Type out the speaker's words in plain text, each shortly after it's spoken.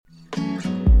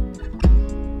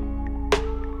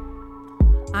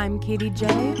I'm Katie J.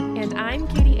 And I'm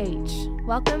Katie H.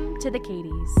 Welcome to the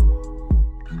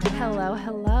Katies.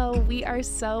 Hello. We are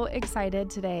so excited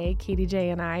today, Katie J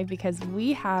and I, because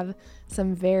we have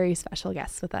some very special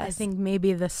guests with us. I think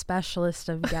maybe the specialist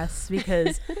of guests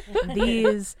because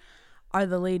these are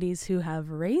the ladies who have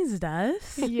raised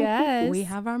us. Yes. We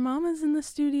have our mamas in the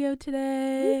studio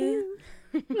today.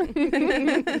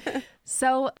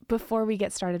 So before we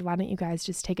get started, why don't you guys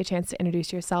just take a chance to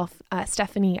introduce yourself?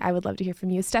 Stephanie, I would love to hear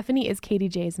from you. Stephanie is Katie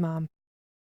J's mom.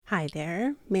 Hi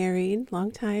there. Married,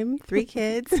 long time, 3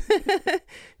 kids.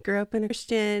 Grew up in a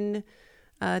Christian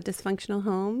dysfunctional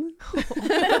home.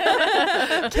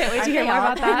 Can't wait to hear more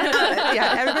about that.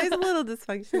 Yeah, everybody's a little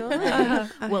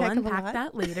dysfunctional. We'll unpack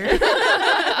that later.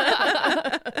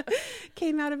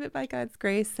 Came out of it by God's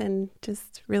grace and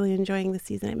just really enjoying the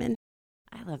season I'm in.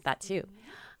 I love that too.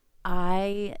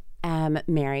 I am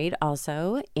married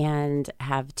also and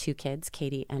have 2 kids,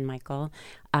 Katie and Michael.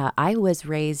 I was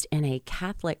raised in a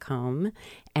Catholic home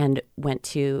and went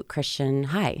to Christian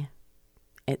high.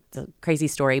 It's a crazy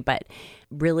story, but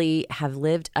really have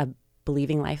lived a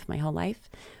believing life my whole life.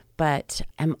 But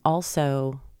I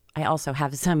also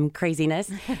have some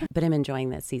craziness, but I'm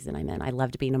enjoying this season I'm in. I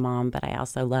loved being a mom, but I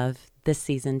also love this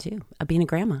season too, of being a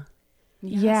grandma.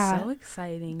 Yeah. So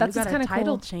exciting. That's you got kind a of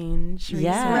title cool. change.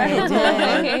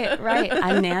 Yeah, Right.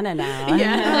 I'm Nana now.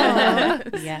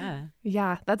 Yeah.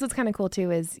 Yeah, that's what's kind of cool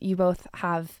too, is you both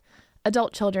have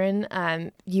adult children.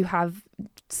 You have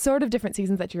sort of different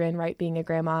seasons that you're in, right? Being a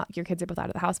grandma, your kids are both out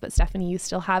of the house, but Stephanie, you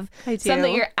still have some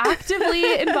that you're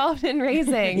actively involved in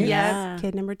raising. Yeah. Yes.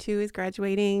 Kid number 2 is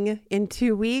graduating in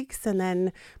 2 weeks. And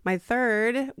then my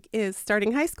third is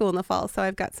starting high school in the fall. So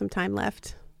I've got some time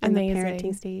left in the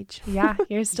parenting stage. Yeah,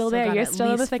 you're still there. You're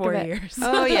still in the thick of it. Years.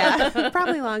 Oh, yeah.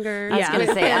 Probably longer. I was going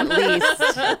to say at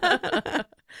least.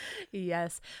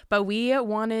 Yes, but we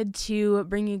wanted to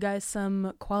bring you guys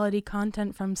some quality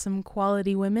content from some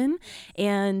quality women,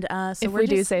 and so if we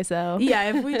do say so.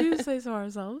 Yeah, if we do say so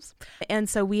ourselves. And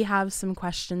so we have some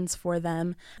questions for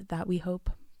them that we hope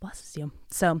blesses you.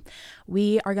 So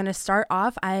we are going to start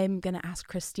off. I'm going to ask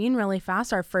Christine really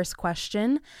fast our first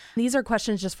question. These are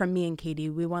questions just from me and Katie.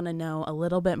 We want to know a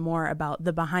little bit more about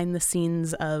the behind the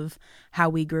scenes of how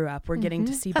we grew up. We're getting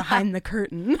to see behind the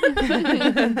curtain.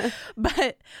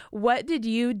 But what did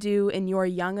you do in your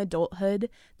young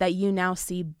adulthood that you now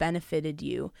see benefited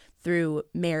you through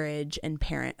marriage and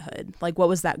parenthood? Like, what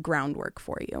was that groundwork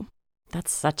for you?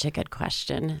 That's such a good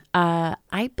question.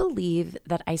 I believe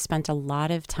that I spent a lot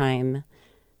of time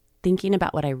thinking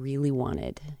about what I really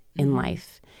wanted in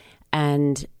life,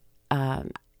 and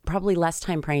probably less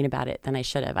time praying about it than I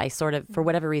should have. I sort of, for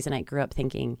whatever reason, I grew up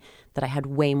thinking that I had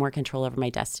way more control over my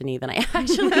destiny than I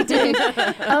actually did.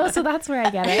 Oh, so that's where I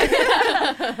get it.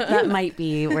 That might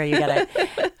be where you get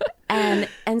it.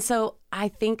 And so I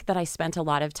think that I spent a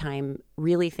lot of time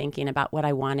really thinking about what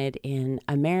I wanted in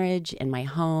a marriage, in my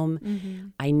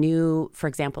home. I knew, for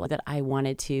example, that I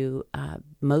wanted to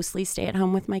mostly stay at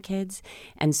home with my kids.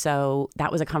 And so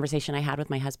that was a conversation I had with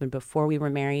my husband before we were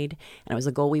married. And it was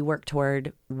a goal we worked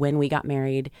toward when we got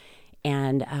married.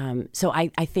 And so I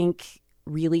think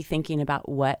really thinking about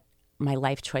what my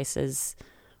life choices,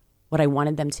 what I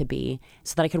wanted them to be,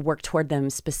 so that I could work toward them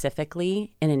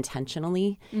specifically and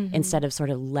intentionally instead of sort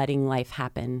of letting life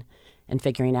happen and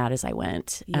figuring out as I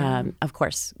went. Yeah. Of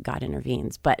course, God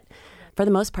intervenes, but for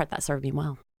the most part, that served me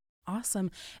well.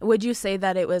 Awesome. Would you say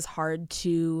that it was hard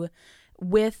to,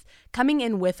 with coming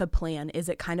in with a plan, is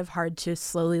it kind of hard to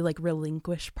slowly like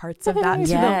relinquish parts of that Yes.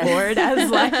 to the Lord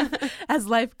as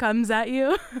life comes at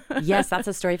you? Yes, that's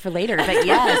a story for later, but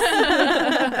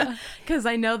yes. Because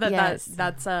I know that Yes.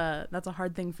 that's a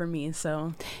hard thing for me.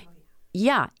 So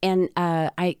Yeah. And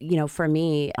for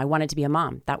me, I wanted to be a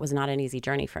mom. That was not an easy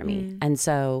journey for me. And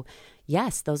so,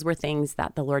 yes, those were things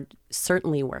that the Lord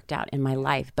certainly worked out in my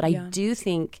life. But I do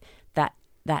think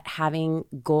that having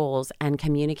goals and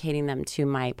communicating them to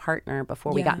my partner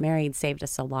before we got married saved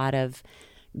us a lot of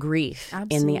grief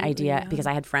in the idea, because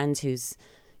I had friends whose,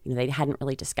 they hadn't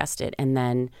really discussed it. And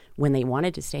then when they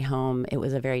wanted to stay home, it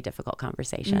was a very difficult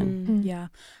conversation. Yeah.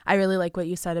 I really like what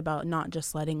you said about not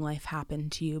just letting life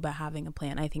happen to you, but having a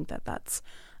plan. I think that that's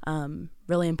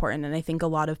really important. And I think a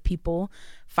lot of people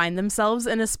find themselves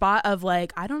in a spot of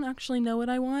like, I don't actually know what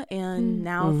I want. And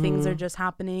now things are just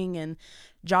happening and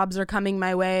jobs are coming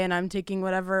my way and I'm taking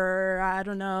whatever, I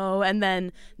don't know. And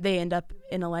then they end up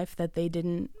in a life that they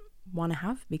didn't want to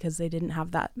have because they didn't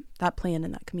have that plan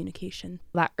and that communication.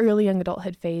 That early young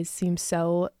adulthood phase seems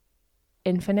so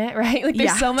infinite, right? Like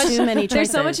there's so much, too many there's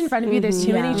so choices. much in front of you. There's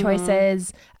too many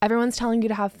choices. Everyone's telling you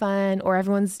to have fun, or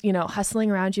everyone's,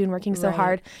 hustling around you and working so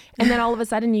hard. And then all of a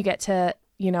sudden you get to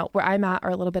where I'm at or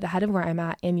a little bit ahead of where I'm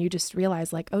at, and you just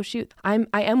realize like, oh shoot, I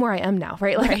am where I am now,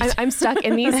 right? Like I'm stuck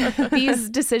in these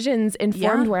decisions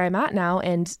informed where I'm at now,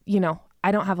 and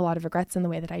I don't have a lot of regrets in the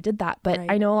way that I did that, but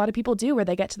I know a lot of people do, where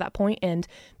they get to that point and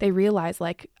they realize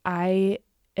like I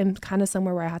am kind of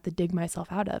somewhere where I have to dig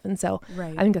myself out of, and so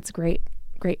I think that's great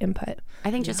input. I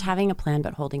think just having a plan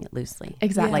but holding it loosely.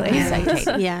 Exactly. Like you said,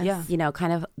 Kate. Yeah.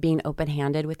 Kind of being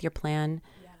open-handed with your plan,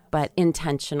 but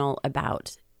intentional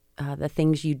about the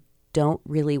things you don't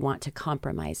really want to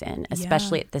compromise in,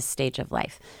 especially at this stage of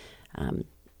life.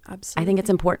 Absolutely. I think it's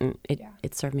important.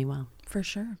 It served me well. For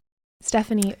sure.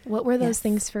 Stephanie, what were those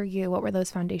things for you? What were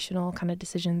those foundational kind of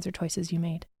decisions or choices you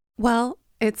made? Well,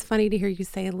 it's funny to hear you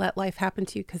say let life happen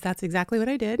to you, because that's exactly what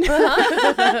I did.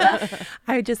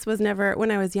 I just was never, when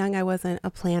I was young, I wasn't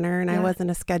a planner and I wasn't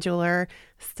a scheduler.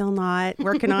 Still not,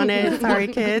 working on it. Sorry,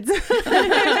 kids.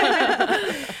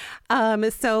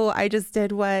 So I just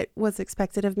did what was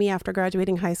expected of me after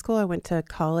graduating high school. I went to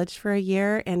college for a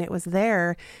year, and it was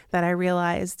there that I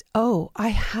realized, I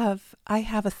have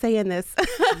a say in this.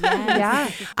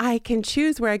 I can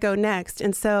choose where I go next.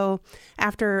 And so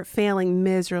after failing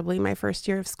miserably my first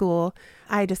year of school,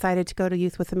 I decided to go to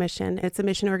Youth with a Mission. It's a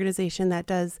mission organization that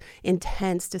does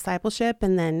intense discipleship,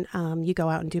 and then you go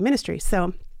out and do ministry.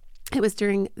 So it was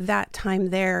during that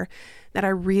time there that I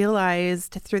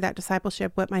realized through that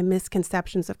discipleship what my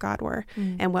misconceptions of God were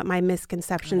and what my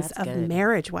misconceptions of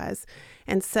marriage was.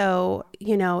 And so,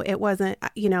 it wasn't,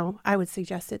 I would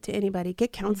suggest it to anybody,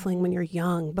 get counseling when you're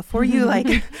young, before you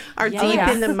are deep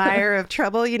in the mire of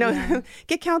trouble,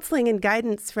 get counseling and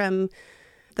guidance from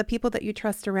the people that you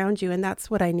trust around you. And that's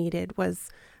what I needed.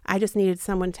 I just needed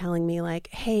someone telling me like,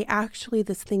 hey, actually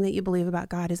this thing that you believe about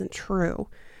God isn't true.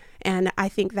 And I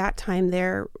think that time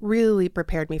there really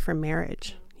prepared me for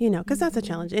marriage, because that's a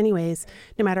challenge anyways.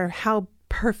 No matter how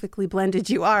perfectly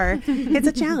blended you are, it's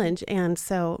a challenge. And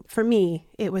so for me,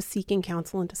 it was seeking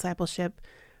counsel and discipleship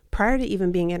prior to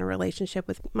even being in a relationship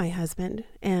with my husband.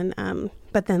 And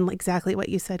but then exactly what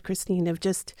you said, Christine, of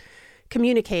just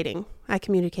communicating. I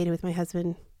communicated with my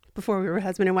husband before we were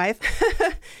husband and wife.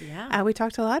 We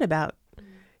talked a lot about,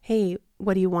 hey,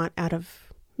 what do you want out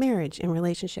of marriage and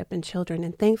relationship and children?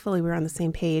 And thankfully we were on the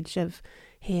same page of,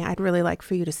 hey, I'd really like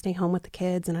for you to stay home with the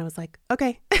kids. And I was like,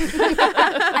 okay.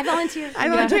 I volunteer.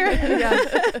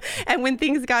 And when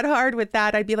things got hard with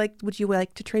that, I'd be like, would you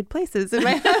like to trade places? And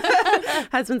my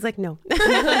husband's like, no,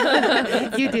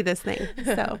 you do this thing.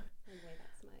 So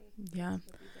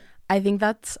I think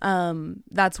that's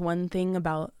one thing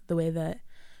about the way that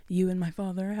you and my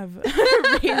father have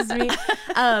raised me.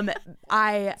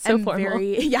 I so am formal.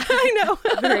 I know,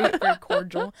 very, very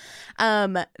cordial.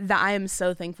 That I am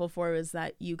so thankful for was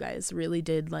that you guys really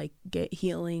did get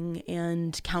healing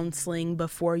and counseling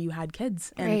before you had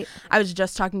kids. And I was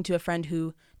just talking to a friend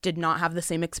who did not have the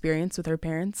same experience with her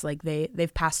parents.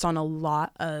 They've passed on a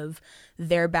lot of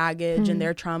their baggage and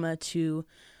their trauma to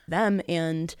them,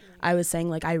 and I was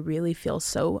saying I really feel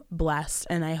so blessed,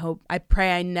 and I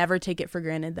pray I never take it for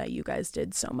granted that you guys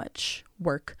did so much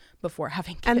work before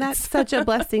having kids. And that's such a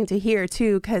blessing to hear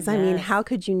too, because I mean, how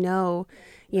could you know,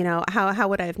 how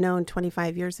would I have known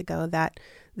 25 years ago that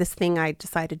this thing I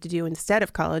decided to do instead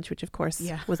of college, which of course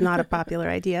was not a popular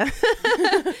idea,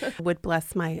 would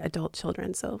bless my adult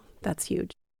children. So that's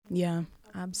huge. Yeah,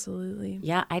 absolutely.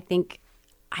 Yeah, I think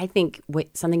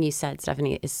something you said,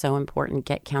 Stephanie, is so important.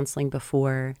 Get counseling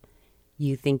before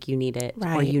you think you need it.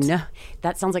 Right. Or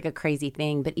that sounds like a crazy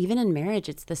thing, but even in marriage,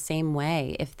 it's the same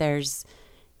way.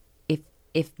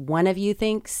 If one of you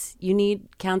thinks you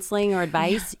need counseling or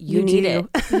advice, you need it,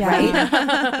 right?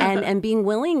 And being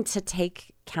willing to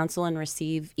take counsel and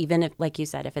receive, even if, like you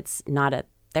said, if it's not a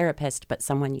therapist, but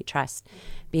someone you trust,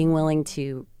 being willing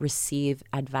to receive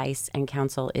advice and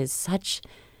counsel is such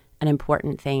an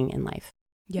important thing in life.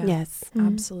 Yeah. Yes.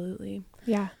 Absolutely.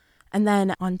 Yeah. And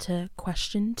then on to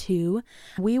question 2.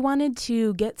 We wanted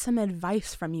to get some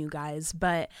advice from you guys,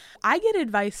 but I get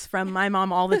advice from my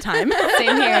mom all the time.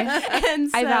 Same here. And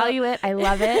so, I value it. I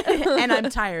love it. And I'm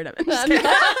tired of it.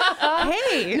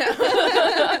 Hey. No.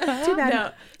 Too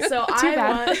bad. No. So I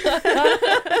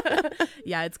want...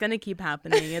 Yeah, it's going to keep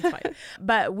happening. It's fine.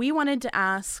 But we wanted to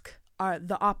ask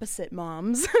the opposite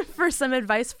moms for some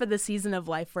advice for the season of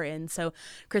life we're in. So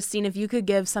Christine, if you could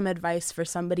give some advice for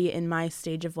somebody in my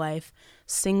stage of life,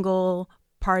 single,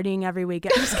 partying every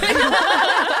weekend. Just kidding.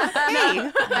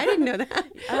 Hey, I didn't know that.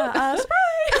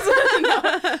 Surprise.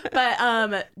 No.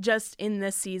 But just in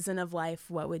this season of life,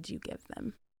 what would you give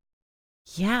them?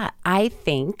 Yeah, I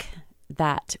think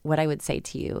that what I would say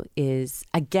to you is,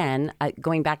 again,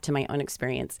 going back to my own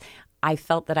experience, I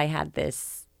felt that I had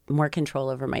this more control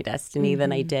over my destiny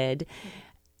than I did.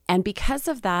 And because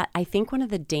of that, I think one of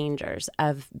the dangers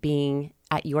of being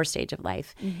at your stage of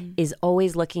life is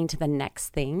always looking to the next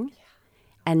thing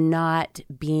and not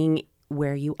being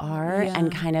where you are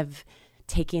and kind of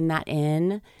taking that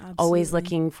in. Absolutely. Always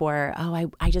looking for,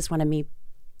 I just want to meet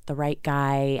the right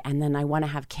guy, and then I want to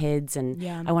have kids, and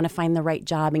I want to find the right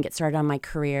job and get started on my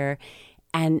career.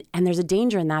 And there's a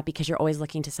danger in that because you're always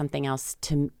looking to something else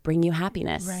to bring you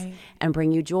happiness and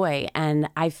bring you joy. And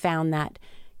I found that,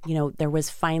 there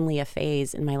was finally a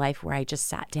phase in my life where I just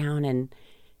sat down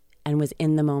and was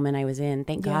in the moment I was in.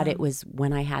 Thank God it was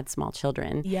when I had small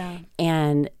children. Yeah.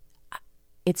 And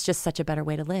it's just such a better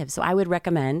way to live. So I would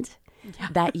recommend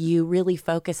that you really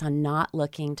focus on not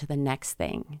looking to the next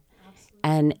thing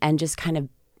and just kind of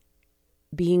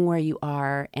being where you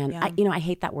are. And I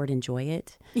hate that word, enjoy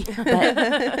it,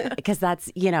 but, because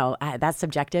that's, that's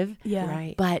subjective. Yeah.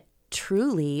 Right. But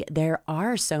truly, there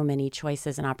are so many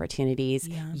choices and opportunities.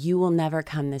 You will never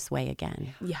come this way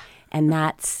again. Yeah. And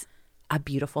that's a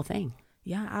beautiful thing.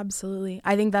 Yeah, absolutely.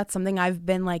 I think that's something I've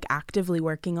been actively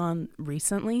working on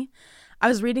recently. I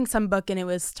was reading some book and it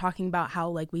was talking about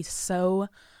how we so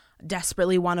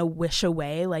desperately want to wish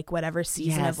away whatever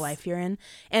season of life you're in,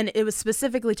 and it was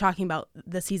specifically talking about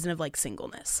the season of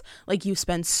singleness. You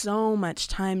spend so much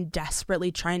time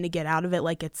desperately trying to get out of it,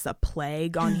 it's a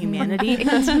plague on humanity.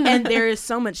 And there is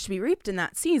so much to be reaped in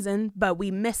that season, but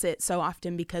we miss it so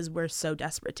often because we're so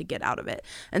desperate to get out of it.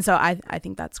 And so I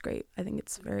think that's great. I think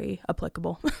it's very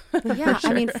applicable. Yeah. Sure.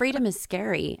 I mean, freedom is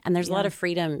scary, and there's a lot of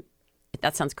freedom.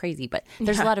 That sounds crazy, but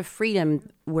there's a lot of freedom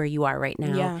where you are right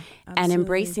now. Yeah, and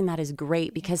embracing that is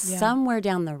great, because somewhere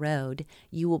down the road,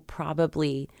 you will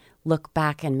probably look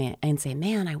back and say,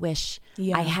 man, I wish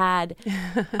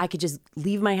I could just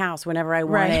leave my house whenever I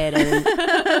wanted. And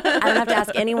I don't have to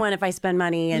ask anyone if I spend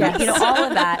money and all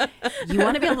of that. You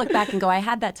want to be able to look back and go, I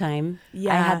had that time.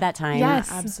 Yeah. I had that time. Yes,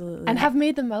 absolutely. And have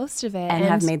made the most of it.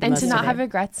 And to not have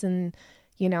regrets, and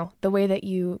the way that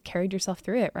you carried yourself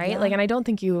through it, right? And I don't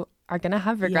think you are going to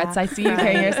have regrets. I see you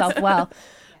carrying yourself well.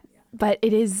 But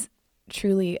it is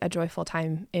truly a joyful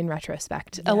time in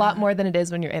retrospect. A lot more than it is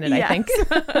when you're in it, I think.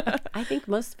 I think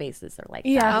most phases are like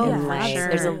that in life. Sure.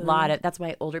 There's a lot of, that's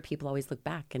why older people always look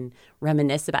back and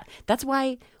reminisce about. That's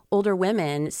why older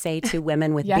women say to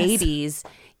women with babies,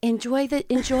 enjoy it,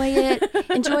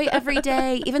 enjoy every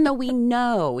day, even though we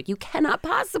know you cannot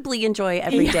possibly enjoy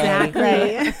every day.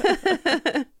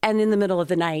 Right? And in the middle of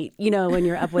the night, when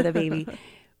you're up with a baby.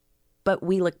 But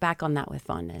we look back on that with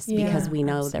fondness because we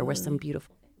know there were some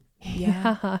beautiful things.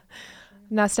 Yeah.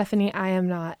 Now, Stephanie, I am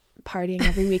not partying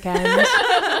every weekend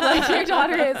like your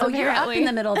daughter is. Oh, you're up in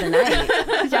the middle of the night.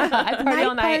 I party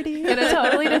all night in a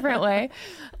totally different way.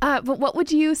 But what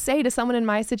would you say to someone in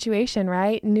my situation,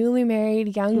 right? Newly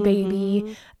married, young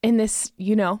baby, in this,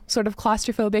 sort of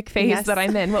claustrophobic phase that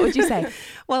I'm in. What would you say?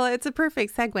 Well, it's a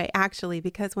perfect segue, actually,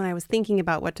 because when I was thinking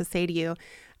about what to say to you,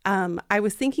 I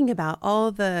was thinking about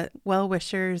all the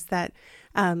well-wishers that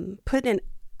put an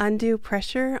undue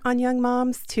pressure on young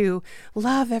moms to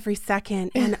love every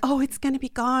second and, it's going to be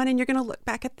gone and you're going to look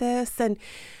back at this and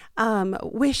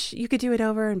wish you could do it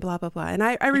over and blah, blah, blah. And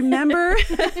I remember...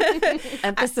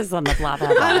 Emphasis on the blah, blah,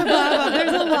 blah. On the blah, blah.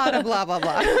 There's a lot of blah, blah,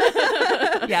 blah.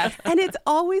 Yes. And it's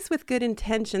always with good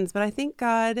intentions, but I think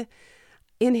God,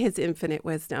 in his infinite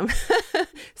wisdom,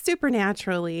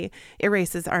 supernaturally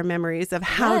erases our memories of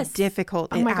how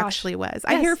difficult it actually was.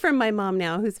 I hear from my mom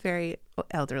now, who's very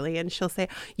elderly, and she'll say,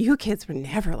 you kids were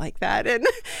never like that. And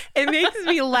it makes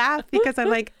me laugh because I'm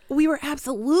like, we were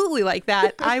absolutely like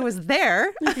that. I was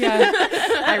there. Yeah.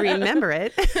 I remember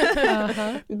it.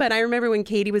 But I remember when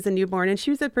Katie was a newborn, and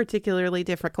she was a particularly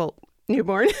difficult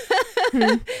newborn.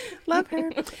 Love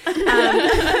her.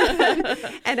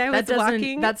 And I was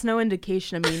walking. That's no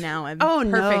indication of me now. I'm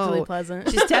perfectly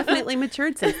pleasant. She's definitely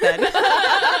matured since then.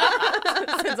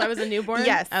 Since I was a newborn?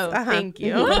 Yes. Oh, thank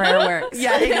you. Prayer works.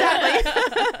 Yeah,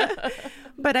 exactly.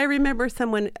 But I remember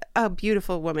someone, a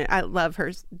beautiful woman, I love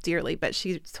her dearly, but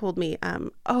she told me,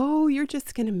 you're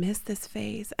just going to miss this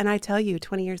phase. And I tell you,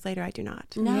 20 years later, I do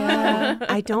not. No. Yeah.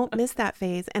 I don't miss that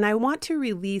phase. And I want to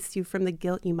release you from the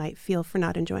guilt you might feel for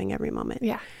not enjoying every moment.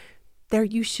 Yeah.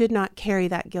 You should not carry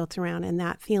that guilt around and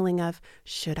that feeling of,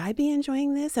 should I be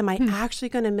enjoying this? Am I actually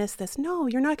going to miss this? No,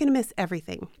 you're not going to miss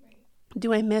everything.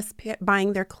 Do I miss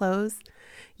buying their clothes?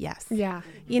 Yes. Yeah.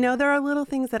 There are little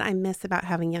things that I miss about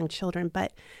having young children,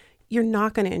 but you're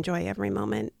not going to enjoy every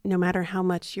moment, no matter how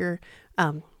much you're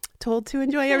told to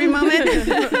enjoy every moment.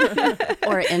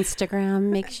 Or Instagram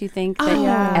makes you think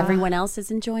that everyone else is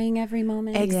enjoying every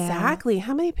moment. Exactly. Yeah.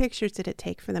 How many pictures did it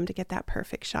take for them to get that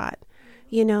perfect shot?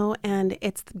 and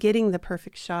it's getting the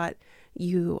perfect shot.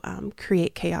 You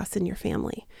create chaos in your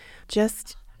family.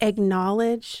 Just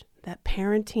acknowledge that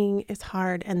parenting is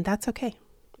hard, and that's okay.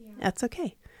 Yeah. That's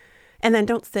okay. And then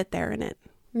don't sit there in it.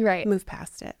 Right. Move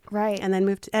past it. Right. And then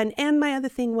move to, and my other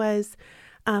thing was,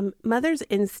 mother's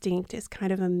instinct is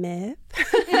kind of a myth.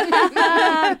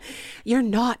 You're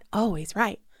not always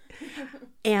right.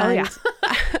 And,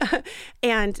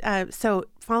 so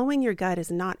following your gut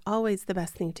is not always the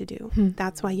best thing to do.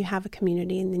 That's why you have a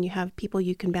community, and then you have people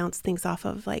you can bounce things off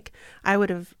of. Like, I would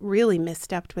have really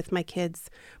misstepped with my kids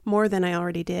more than I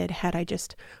already did had I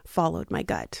just followed my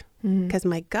gut. Because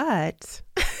my gut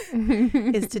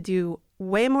is to do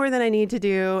way more than I need to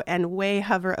do and way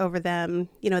hover over them.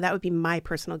 That would be my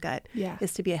personal gut,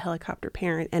 is to be a helicopter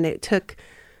parent. And it took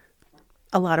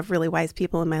a lot of really wise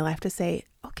people in my life to say,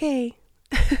 okay,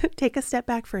 take a step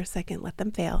back for a second, let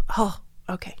them fail. Oh,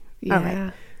 okay. Yeah. All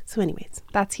right. So anyways.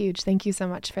 That's huge. Thank you so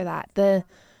much for that. The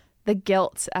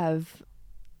guilt of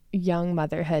young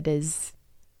motherhood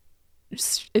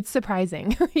it's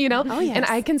surprising, Oh, yes. And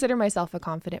I consider myself a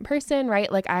confident person, right?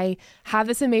 Like, I have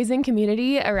this amazing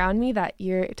community around me that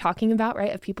you're talking about,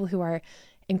 right? Of people who are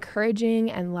encouraging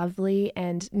and lovely.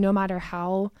 And no matter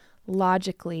how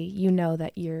logically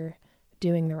that you're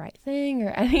doing the right thing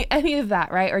or any of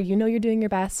that, right? Or you're doing your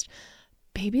best,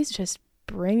 babies just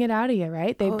bring it out of you,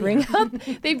 right? They bring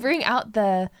out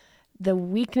the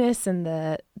weakness and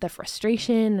the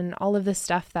frustration and all of this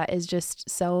stuff that is just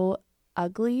so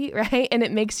ugly, right? And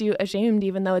it makes you ashamed,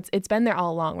 even though it's been there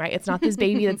all along, right? It's not this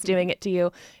baby that's doing it to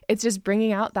you. It's just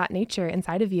bringing out that nature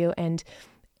inside of you. And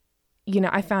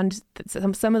I found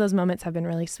that some of those moments have been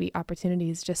really sweet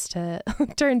opportunities just to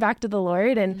turn back to the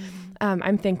Lord. And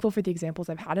I'm thankful for the examples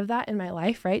I've had of that in my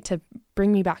life, right? To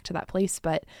bring me back to that place.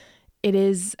 But it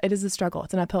is a struggle.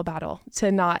 It's an uphill battle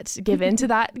to not give in to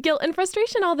that guilt and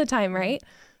frustration all the time, right?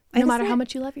 No matter how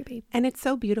much you love your baby. And it's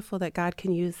so beautiful that God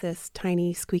can use this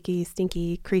tiny, squeaky,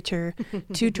 stinky creature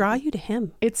to draw you to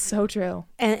him. It's so true.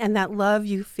 And that love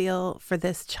you feel for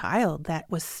this child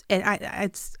it's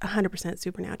 100%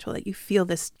 supernatural, that you feel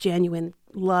this genuine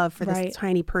love for this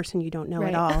tiny person you don't know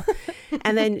at all.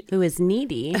 And then who is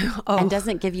needy and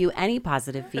doesn't give you any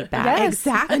positive feedback. Yes,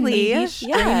 exactly. A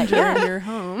stranger in your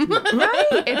home.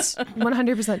 Right. It's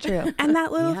 100% true. And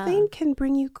that little thing can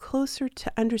bring you closer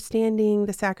to understanding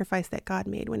the sacrifice that God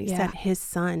made when he sent his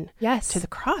son to the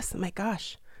cross. Oh my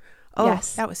gosh. Oh,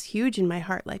 that was huge in my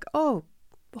heart. Like, oh,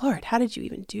 Lord, how did you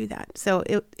even do that? So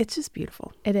it's just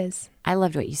beautiful. It is. I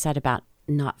loved what you said about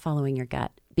not following your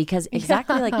gut, because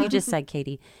exactly like you just said,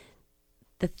 Katie,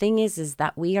 the thing is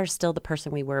that we are still the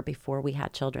person we were before we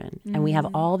had children. And we have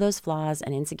all those flaws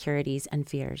and insecurities and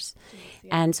fears.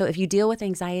 And so if you deal with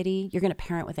anxiety, you're going to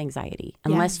parent with anxiety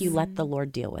unless you let the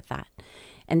Lord deal with that.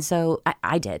 And so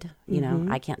I did,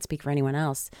 I can't speak for anyone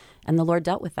else. And the Lord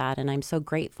dealt with that. And I'm so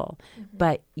grateful.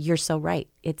 But you're so right.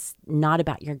 It's not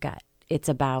about your gut. It's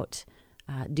about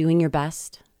doing your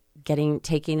best,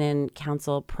 taking in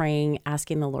counsel, praying,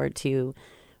 asking the Lord to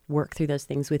work through those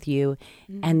things with you,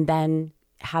 and then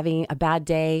having a bad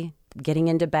day, getting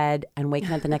into bed and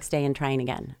waking up the next day and trying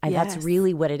again. That's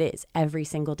really what it is. Every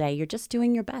single day, you're just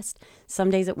doing your best. Some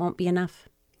days it won't be enough.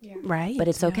 Yeah. Right. But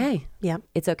it's okay. Yeah.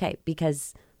 It's okay,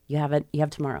 because you have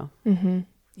tomorrow.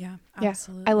 Yeah,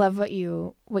 absolutely. I love what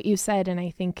you said. And I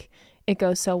think it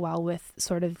goes so well with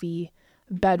sort of the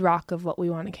bedrock of what we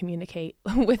want to communicate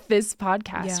with this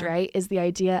podcast, right? Is the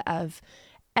idea of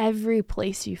every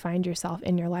place you find yourself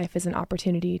in your life is an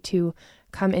opportunity to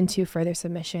come into further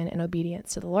submission and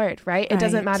obedience to the Lord, right? It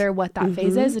doesn't matter what that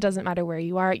phase is. It doesn't matter where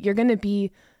you are. You're going to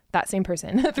be that same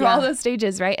person through all those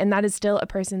stages, right? And that is still a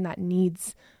person that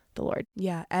needs the Lord.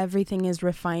 Yeah, everything is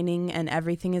refining and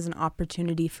everything is an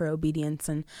opportunity for obedience.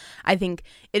 And I think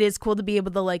it is cool to be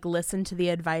able to listen to the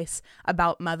advice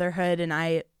about motherhood. And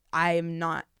I'm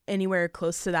not anywhere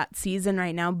close to that season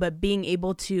right now, but being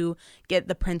able to get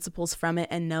the principles from it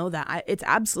and know that it's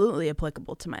absolutely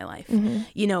applicable to my life.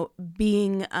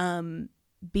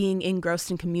 Being engrossed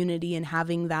in community and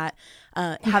having that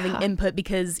having input,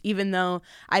 because even though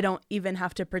I don't even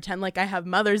have to pretend like I have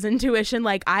mother's intuition,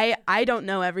 I don't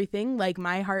know everything.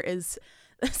 My heart is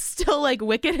still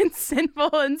wicked and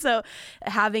sinful. And so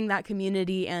having that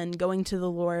community and going to the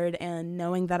Lord and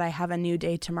knowing that I have a new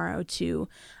day tomorrow to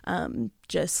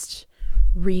just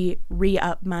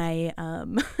re-up my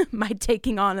my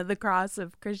taking on of the cross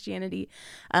of Christianity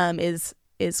is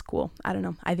cool. I don't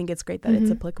know. I think it's great that it's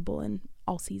applicable in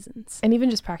all seasons. And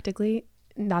even just practically,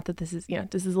 not that this is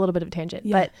a little bit of a tangent,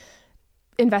 but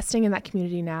investing in that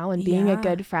community now and being a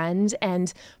good friend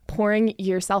and pouring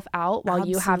yourself out while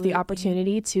you have the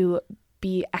opportunity to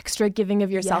be extra giving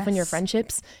of yourself and your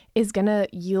friendships is going to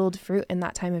yield fruit in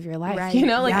that time of your life. Right. You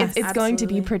know, like it's going to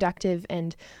be productive.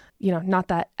 And, you know, not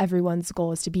that everyone's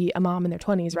goal is to be a mom in their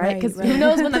 20s, right? Because who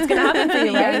knows when that's going to happen for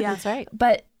you, right? That's right.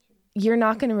 But you're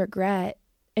not going to regret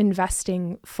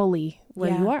investing fully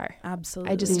where you are.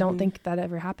 Absolutely. I just don't think that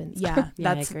ever happens. Yeah,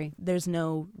 I agree. There's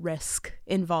no risk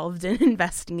involved in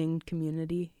investing in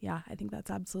community. Yeah, I think that's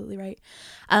absolutely right.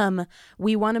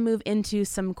 We want to move into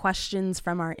some questions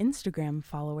from our Instagram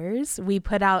followers. We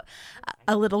put out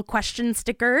a little question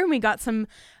sticker. We got some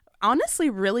honestly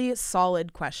really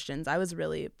solid questions. I was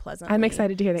really pleasant. I'm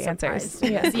excited to hear the answers.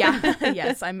 Yes.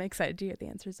 Yes, I'm excited to hear the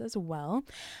answers as well.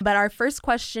 But our first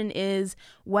question is,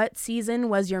 what season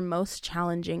was your most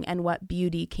challenging and what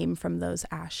beauty came from those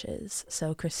ashes?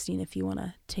 So Christine, if you want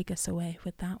to take us away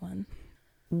with that one.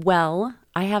 Well,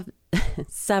 I have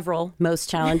several most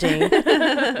challenging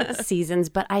seasons,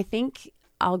 but I think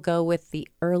I'll go with the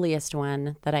earliest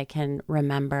one that I can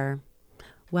remember.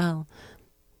 Well,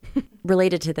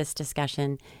 related to this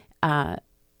discussion,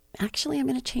 actually, I'm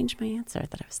going to change my answer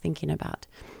that I was thinking about.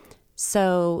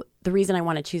 So the reason I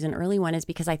want to choose an early one is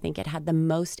because I think it had the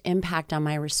most impact on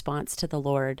my response to the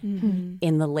Lord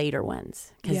in the later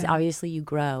ones, because obviously you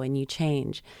grow and you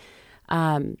change.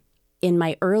 In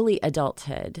my early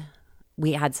adulthood,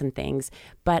 we had some things,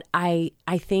 but I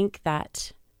think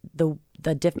that the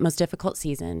most difficult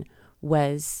season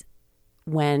was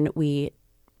when we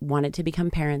wanted to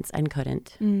become parents and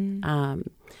couldn't.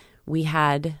 We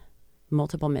had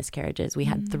multiple miscarriages. We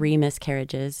had 3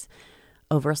 miscarriages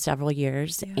over several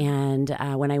years. And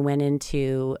when I went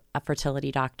into a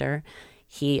fertility doctor,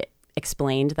 he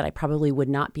explained that I probably would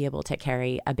not be able to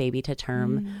carry a baby to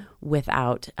term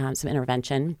without some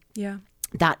intervention. Yeah.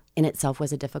 That in itself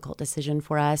was a difficult decision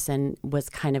for us and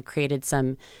was kind of created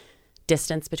some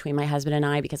distance between my husband and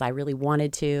I because I really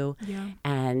wanted to. Yeah.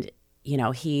 And, you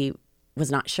know, he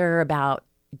was not sure about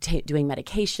doing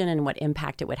medication and what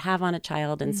impact it would have on a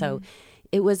child. And so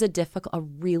it was a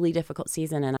really difficult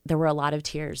season. And there were a lot of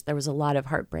tears. There was a lot of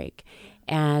heartbreak.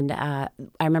 And I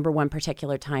remember one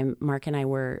particular time, Mark and I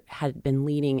had been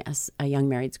leading a young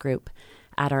marrieds group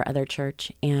at our other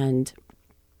church. And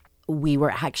we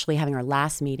were actually having our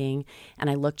last meeting. And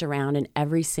I looked around and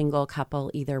every single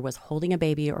couple either was holding a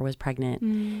baby or was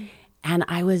pregnant. And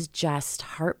I was just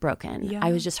heartbroken. Yeah.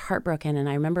 I was just heartbroken. And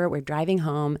I remember we're driving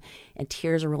home and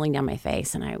tears are rolling down my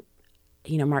face. And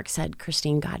Mark said,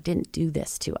 Christine, God didn't do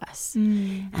this to us.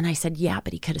 And I said, yeah,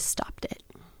 but he could have stopped it.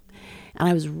 And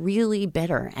I was really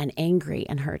bitter and angry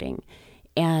and hurting.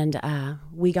 And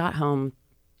we got home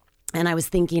and I was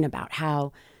thinking about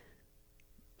how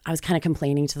I was kind of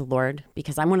complaining to the Lord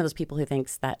because I'm one of those people who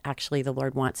thinks that actually the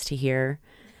Lord wants to hear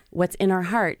what's in our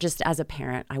heart. Just as a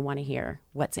parent, I want to hear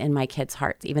what's in my kids'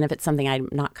 hearts, even if it's something I'm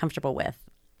not comfortable with.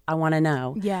 I want to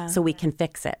know so we can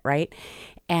fix it, right?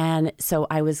 And so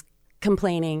I was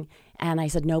complaining and I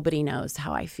said, nobody knows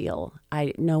how I feel.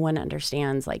 No one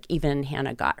understands, like even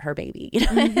Hannah got her baby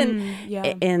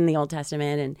in the Old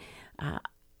Testament.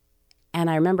 And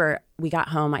I remember we got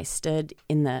home, I stood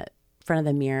in the front of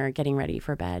the mirror getting ready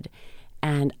for bed.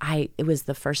 And it was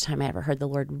the first time I ever heard the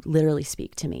Lord literally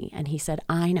speak to me. And he said,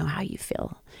 I know how you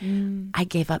feel. I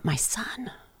gave up my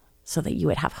son so that you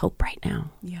would have hope right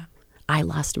now. Yeah. I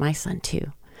lost my son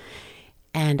too.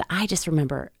 And I just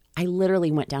remember I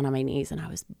literally went down on my knees and I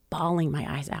was bawling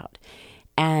my eyes out.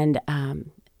 And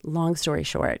long story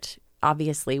short,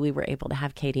 obviously we were able to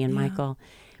have Katie and Michael,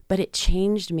 but it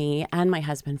changed me and my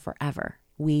husband forever.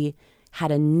 We had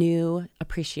a new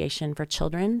appreciation for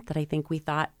children that I think we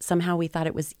thought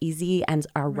it was easy and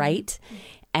our right.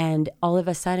 And all of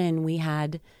a sudden we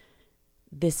had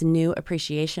this new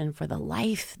appreciation for the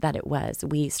life that it was.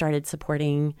 We started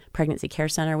supporting Pregnancy Care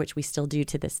Center, which we still do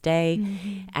to this day.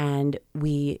 And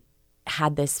we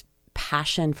had this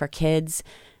passion for kids.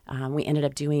 We ended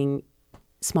up doing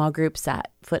small groups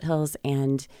at Foothills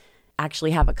and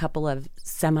actually have a couple of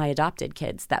semi-adopted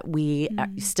kids that we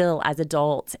still as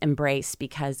adults embrace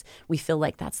because we feel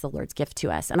like that's the Lord's gift to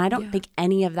us. And I don't think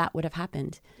any of that would have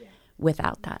happened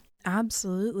without that.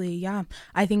 Absolutely. Yeah.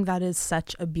 I think that is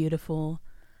such a beautiful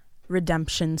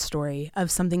redemption story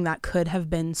of something that could have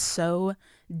been so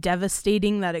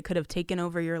devastating that it could have taken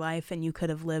over your life and you could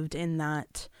have lived in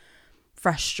that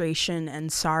frustration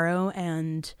and sorrow,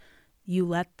 and you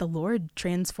let the Lord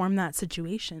transform that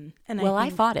situation. And I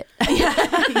fought it.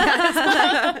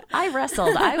 I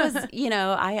wrestled. I was,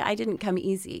 I didn't come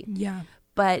easy. Yeah.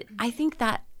 But I think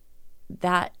that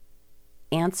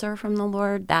answer from the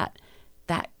Lord, that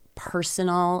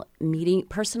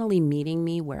personally meeting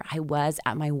me where I was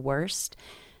at my worst,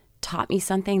 taught me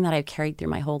something that I've carried through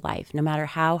my whole life. No matter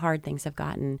how hard things have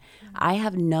gotten, I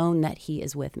have known that he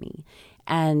is with me.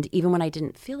 And even when I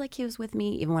didn't feel like he was with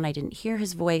me, even when I didn't hear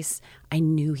his voice, I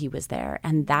knew he was there.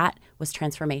 And that was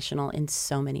transformational in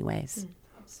so many ways.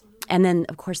 And then,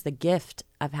 of course, the gift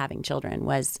of having children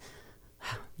was,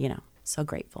 so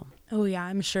grateful. Oh, yeah,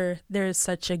 I'm sure there's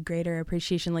such a greater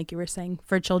appreciation, like you were saying,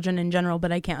 for children in general.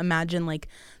 But I can't imagine like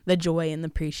the joy and the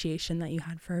appreciation that you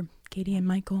had for Katie and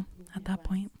Michael at that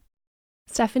point.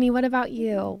 Stephanie, what about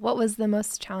you? What was the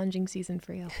most challenging season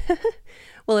for you?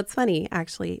 Well, it's funny,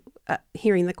 actually,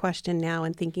 hearing the question now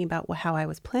and thinking about how I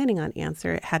was planning on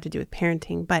answer. It had to do with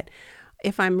parenting. But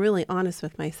if I'm really honest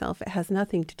with myself, it has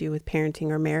nothing to do with parenting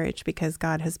or marriage, because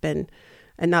God has been,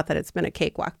 and not that it's been a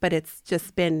cakewalk, but it's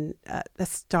just been a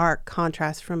stark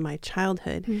contrast from my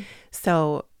childhood. Mm.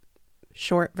 So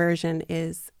short version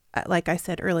is, like I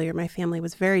said earlier, my family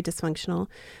was very dysfunctional.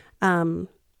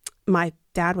 My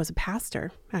dad was a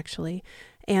pastor, actually,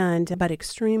 but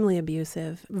extremely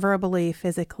abusive, verbally,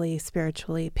 physically,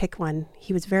 spiritually, pick one.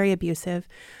 He was very abusive.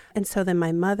 And so then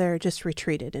my mother just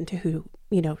retreated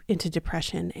into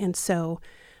depression. And so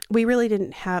we really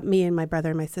didn't have, me and my brother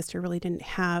and my sister really didn't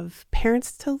have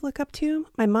parents to look up to.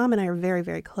 My mom and I are very,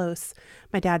 very close.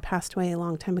 My dad passed away a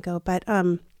long time ago, but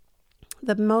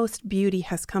the most beauty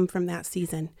has come from that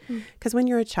season. Because when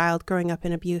you're a child growing up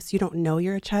in abuse, you don't know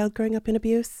you're a child growing up in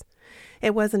abuse.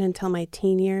 It wasn't until my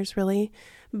teen years, really.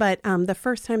 But the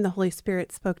first time the Holy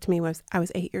Spirit spoke to me was I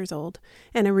was 8 years old.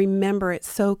 And I remember it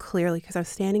so clearly because I was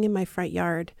standing in my front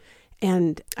yard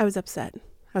and I was upset.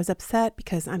 I was upset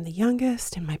because I'm the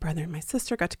youngest and my brother and my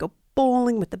sister got to go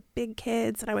bowling with the big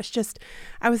kids. And I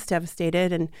was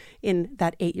devastated and in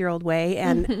that 8-year-old way.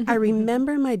 And I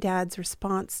remember my dad's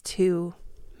response to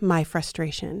my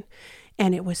frustration.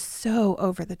 And it was so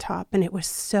over the top and it was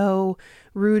so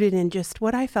rooted in just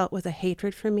what I felt was a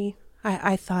hatred for me.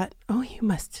 I thought, oh, you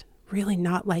must really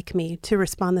not like me to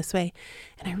respond this way.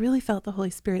 And I really felt the Holy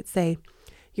Spirit say,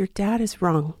 your dad is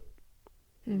wrong.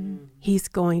 Mm-hmm. He's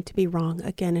going to be wrong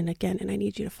again and again. And I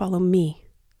need you to follow me.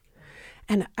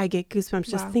 And I get goosebumps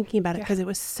just thinking about it because it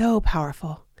was so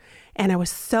powerful. And I was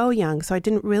so young, so I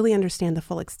didn't really understand the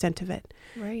full extent of it.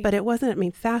 Right. But it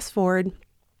wasn't, fast forward,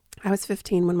 I was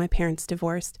 15 when my parents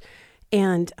divorced,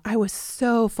 and I was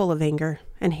so full of anger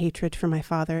and hatred for my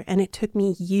father. And it took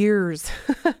me years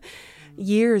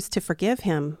to forgive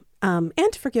him and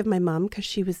to forgive my mom because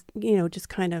she was, just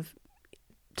kind of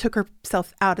took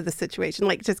herself out of the situation,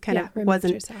 like just kind of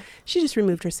wasn't, herself. She just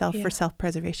removed herself for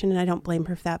self-preservation. And I don't blame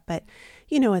her for that. But,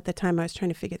 at the time I was trying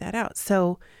to figure that out.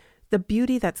 So the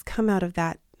beauty that's come out of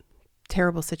that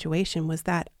terrible situation was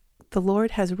that the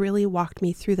Lord has really walked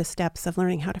me through the steps of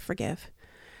learning how to forgive.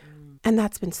 And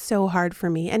that's been so hard for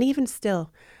me. And even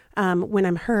still, when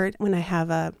I'm hurt, when I have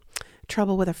a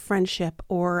trouble with a friendship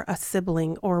or a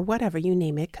sibling or whatever, you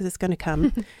name it, because it's going to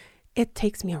come, it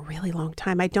takes me a really long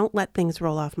time. I don't let things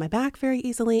roll off my back very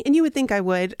easily. And you would think I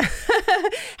would,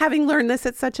 having learned this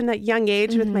at such a young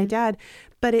age with my dad.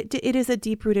 But it is a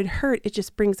deep-rooted hurt. It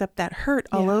just brings up that hurt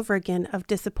all over again of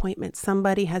disappointment.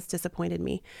 Somebody has disappointed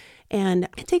me. And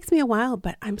it takes me a while,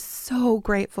 but I'm so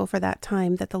grateful for that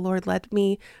time that the Lord led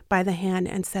me by the hand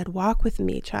and said, walk with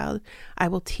me, child. I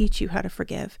will teach you how to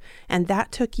forgive. And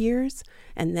that took years.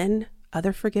 And then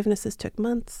other forgivenesses took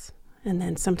months. And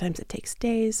then sometimes it takes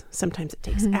days. Sometimes it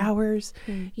takes hours,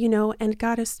 and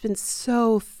God has been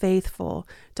so faithful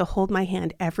to hold my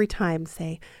hand every time,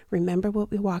 say, remember what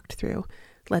we walked through.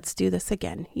 Let's do this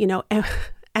again,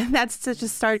 and that's such a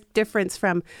stark difference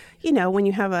from, when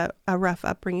you have a rough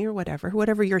upbringing or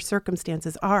whatever your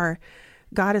circumstances are,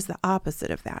 God is the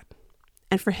opposite of that.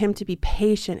 And for him to be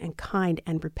patient and kind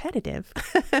and repetitive.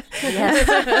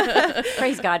 Yes.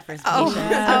 Praise God for his patience.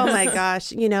 Oh my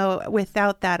gosh.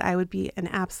 Without that, I would be an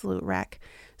absolute wreck.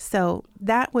 So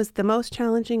that was the most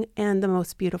challenging and the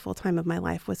most beautiful time of my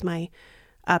life was my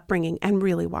upbringing and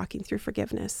really walking through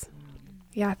forgiveness.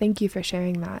 Yeah, thank you for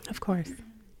sharing that. Of course.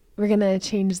 We're going to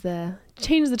change the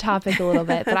topic a little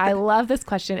bit, but I love this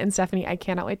question. And Stephanie, I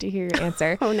cannot wait to hear your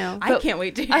answer. Oh, no. I can't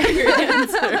wait to hear your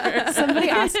answer. Somebody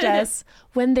asked us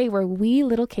when they were wee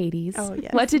little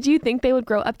Katies, what did you think they would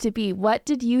grow up to be? What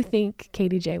did you think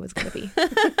Katie J was going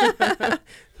to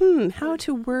be? How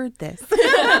to word this?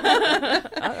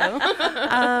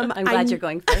 I'm glad you're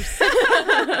going first.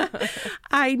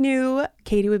 I knew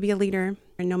Katie would be a leader,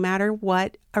 no matter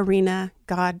what arena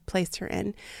God placed her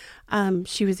in.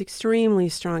 She was extremely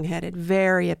strong-headed,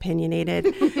 very opinionated,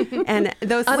 and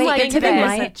those.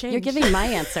 You're giving my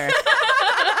answer.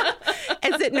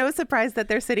 Is it no surprise that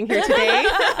they're sitting here today?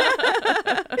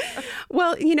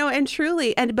 Well, and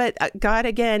truly, but God,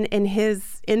 again, in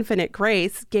his infinite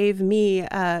grace, gave me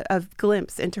a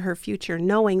glimpse into her future,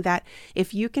 knowing that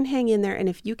if you can hang in there and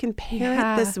if you can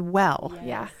parent this well,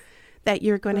 that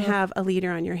you're going to have a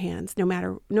leader on your hands, no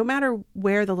matter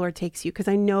where the Lord takes you. Because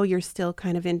I know you're still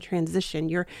kind of in transition.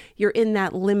 You're in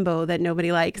that limbo that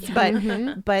nobody likes.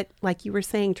 Yeah. But like you were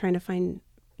saying, trying to find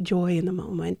joy in the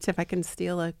moment, if I can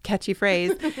steal a catchy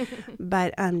phrase.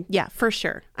 But for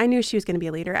sure, I knew she was going to be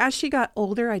a leader. As she got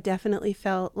older, I definitely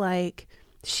felt like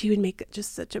she would make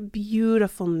just such a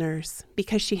beautiful nurse,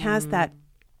 because she has that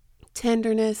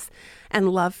tenderness and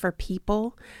love for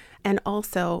people, and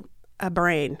also a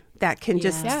brain that can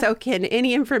just soak in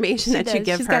any information that you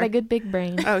give her. She's got a good big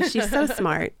brain. Oh, she's so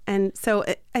smart. And so,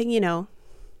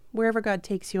 wherever God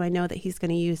takes you, I know that he's going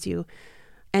to use you,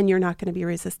 and you're not going to be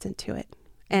resistant to it.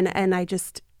 And I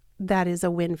just, that is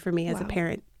a win for me as a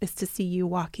parent, is to see you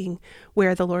walking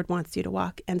where the Lord wants you to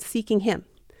walk and seeking him.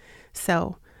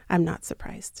 So I'm not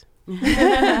surprised.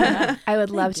 I would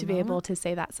love to be able to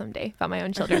say that someday about my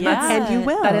own children. And you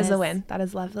will. That is a win. That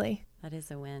is lovely. That is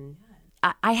a win.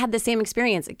 I had the same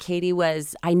experience. Katie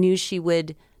I knew she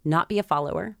would not be a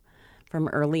follower from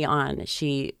early on.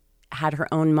 She had her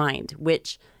own mind,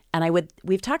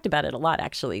 we've talked about it a lot,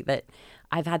 actually, that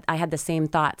I had the same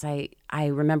thoughts. I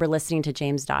remember listening to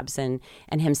James Dobson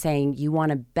and him saying, you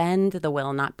want to bend the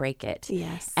will, not break it.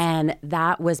 Yes. And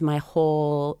that was my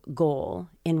whole goal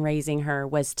in raising her,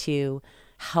 was to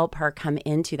help her come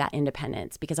into that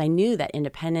independence, because I knew that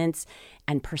independence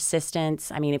and persistence,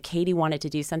 if Katie wanted to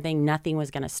do something, nothing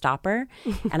was going to stop her.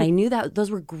 And I knew that those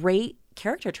were great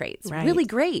character traits, really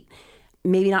great.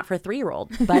 Maybe not for a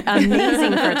 3-year-old, but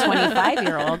amazing for a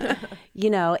 25-year-old,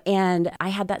 and I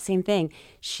had that same thing.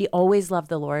 She always loved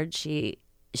the Lord. She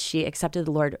accepted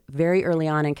the Lord very early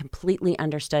on and completely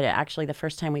understood it. Actually, the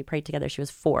first time we prayed together, she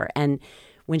was 4. And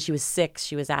when she was 6,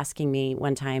 she was asking me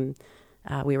one time,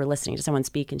 we were listening to someone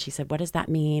speak, and she said, what does that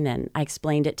mean? And I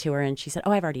explained it to her, and she said,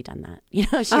 oh, I've already done that.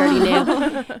 She already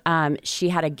knew. She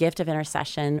had a gift of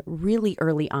intercession really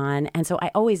early on. And so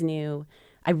I always knew,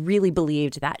 I really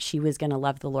believed that she was going to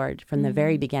love the Lord from the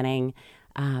very beginning.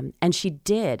 And she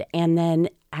did. And then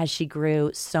as she grew,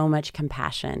 so much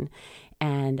compassion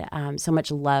and so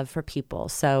much love for people.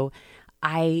 So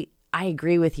I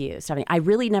agree with you, Stephanie. I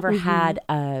really never had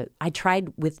I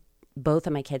tried with both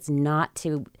of my kids not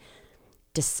to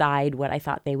decide what I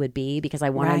thought they would be, because I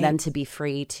wanted them to be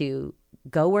free to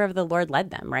go wherever the Lord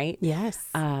led them, right? Yes.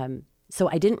 So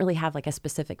I didn't really have like a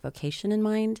specific vocation in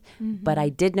mind, but I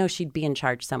did know she'd be in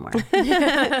charge somewhere.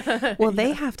 Well,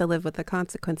 they have to live with the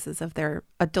consequences of their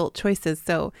adult choices.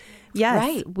 So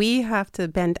yes, we have to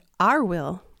bend our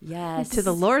will to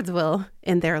the Lord's will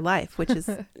in their life, which is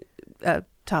a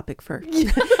topic for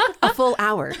a full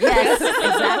hour. Yes,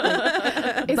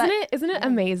 exactly. Isn't it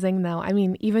amazing though?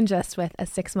 Even just with a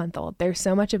 6-month-old, there's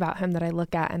so much about him that I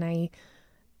look at and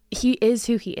he is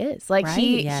who he is. Like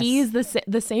he's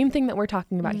the same thing that we're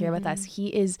talking about here with us. He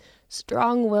is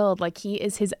strong-willed. Like he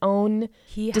is his own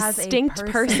distinct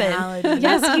person.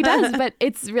 Yes, he does. But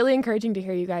it's really encouraging to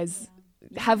hear you guys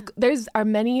are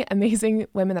many amazing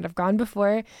women that have gone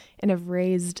before and have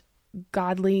raised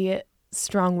godly,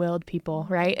 strong-willed people,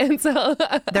 right? And so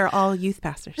they're all youth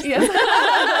pastors. Yes.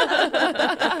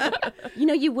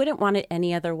 You wouldn't want it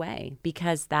any other way,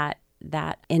 because that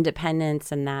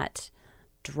independence and that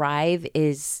drive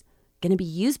is going to be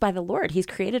used by the Lord. He's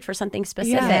created for something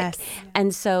specific. Yes.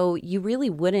 And so you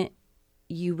really wouldn't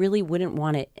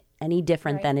want it any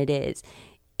different than it is.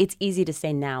 It's easy to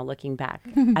say now, looking back.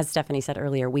 As Stephanie said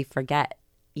earlier, we forget,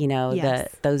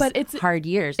 those hard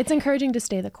years. It's encouraging to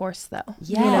stay the course though.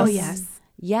 Yes.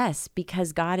 Yes,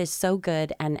 because God is so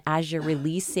good. And as you're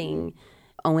releasing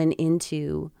Owen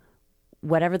into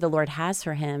whatever the Lord has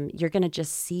for him, you're going to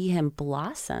just see him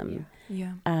blossom.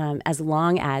 Yeah. As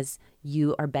long as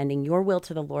you are bending your will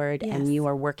to the Lord and you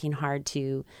are working hard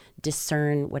to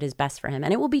discern what is best for him.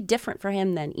 And it will be different for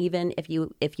him than even if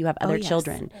you have other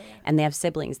children and they have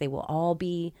siblings. They will all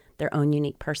be their own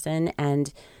unique person,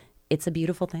 and it's a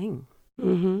beautiful thing.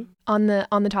 Mm-hmm. On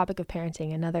the topic of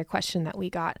parenting, another question that we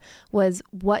got was,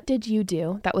 what did you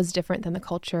do that was different than the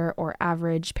culture or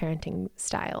average parenting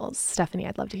styles? Stephanie,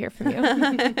 I'd love to hear from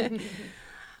you.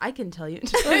 I can tell you.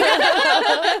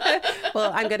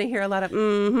 Well, I'm going to hear a lot of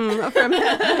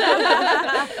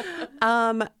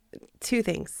from 2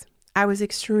 things. I was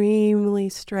extremely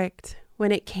strict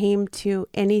when it came to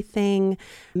anything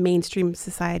mainstream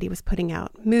society was putting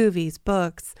out: movies,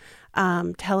 books,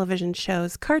 television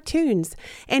shows, cartoons,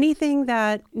 anything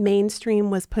that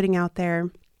mainstream was putting out there.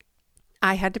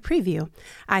 I had to preview.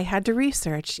 I had to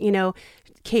research. You know,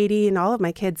 Katie and all of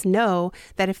my kids know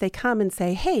that if they come and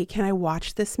say, hey, can I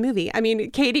watch this movie? I mean,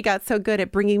 Katie got so good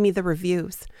at bringing me the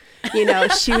reviews. You know,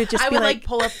 she would just I be would like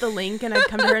pull up the link and I'd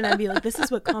come to her and I'd be like, this is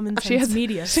what Common Sense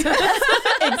Media says.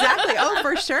 Exactly. Oh,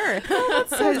 for sure. Oh,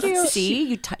 that's so cute.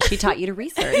 See, she taught you to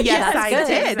research. Yes, I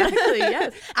did. Exactly,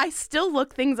 yes. I still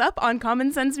look things up on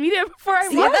Common Sense Media before I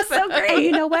watch that's so Oh, great.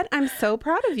 you know what? I'm so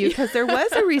proud of you because there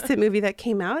was a recent movie that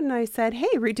came out and I said, hey,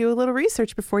 redo a little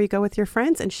research before you go with your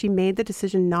friends. And she made the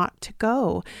decision not to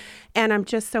go. And I'm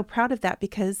just so proud of that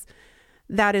because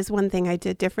that is one thing I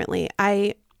did differently.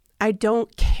 I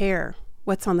don't care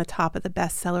what's on the top of the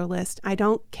bestseller list. I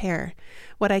don't care.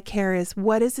 What I care is,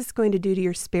 what is this going to do to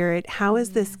your spirit? How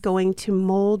is this going to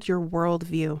mold your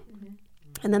worldview?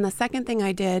 And then the second thing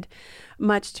I did,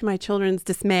 much to my children's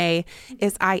dismay,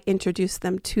 is I introduced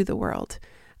them to the world.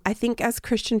 I think as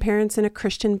Christian parents in a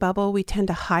Christian bubble, we tend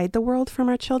to hide the world from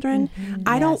our children.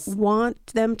 I don't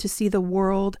want them to see the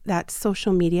world that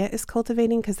social media is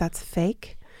cultivating because that's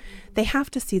fake. They have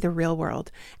to see the real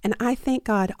world. And I thank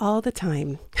God all the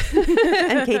time.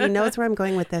 And Katie knows where I'm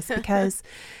going with this because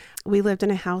we lived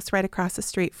in a house right across the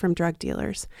street from drug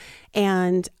dealers.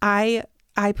 And I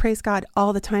praise God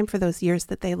all the time for those years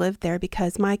that they lived there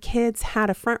because my kids had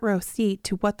a front row seat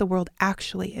to what the world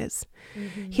actually is.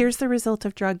 Here's the result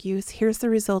of drug use. Here's the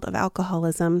result of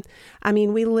alcoholism. I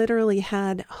mean, we literally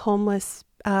had homeless,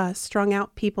 strung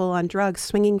out people on drugs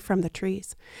swinging from the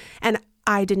trees. And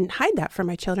I didn't hide that from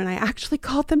my children. I actually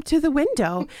called them to the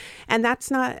window. And that's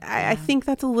not, I think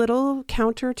that's a little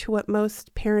counter to what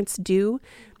most parents do.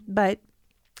 But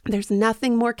there's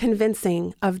nothing more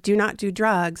convincing of do not do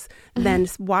drugs than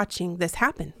watching this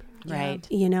happen. Right.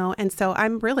 You know, and so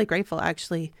I'm really grateful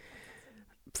actually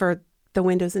for the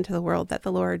windows into the world that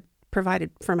the Lord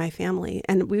provided for my family.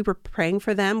 And we were praying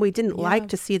for them. We didn't like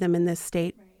to see them in this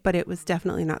state, but it was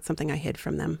definitely not something I hid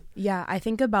from them. Yeah, I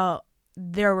think about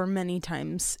there were many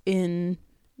times in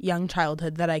young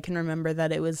childhood that I can remember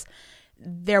that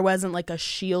there wasn't like a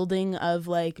shielding of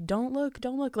like, don't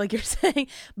look like you're saying,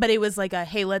 but it was like a,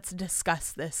 hey, let's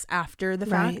discuss this after the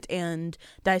fact and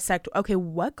dissect, okay,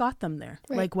 what got them there?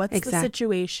 Right. Like, what's the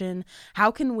situation?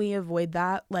 How can we avoid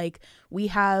that? Like, we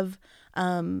have,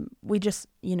 we just,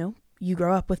 you know, you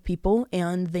grow up with people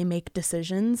and they make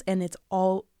decisions and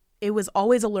it was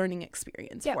always a learning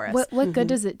experience for us. What good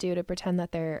does it do to pretend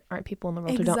that there aren't people in the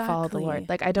world who don't follow the Lord?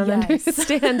 Like, I don't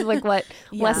understand like what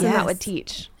lesson that would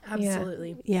teach.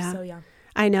 Absolutely. Yeah. So, yeah.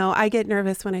 I know. I get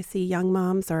nervous when I see young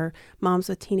moms or moms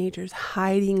with teenagers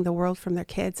hiding the world from their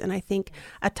kids. And I think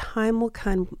a time will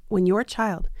come when your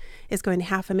child is going to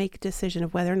have to make a decision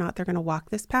of whether or not they're going to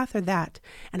walk this path or that.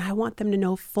 And I want them to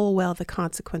know full well the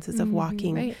consequences of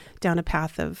walking down a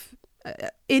path of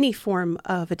any form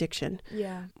of addiction.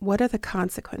 Yeah. What are the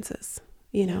consequences,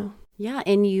 you know? Yeah.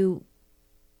 And you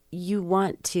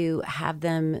want to have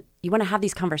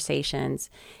these conversations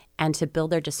and to build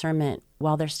their discernment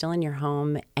while they're still in your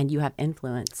home and you have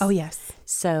influence. Oh, yes.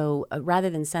 So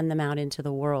rather than send them out into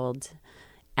the world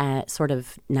sort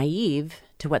of naive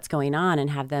to what's going on and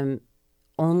have them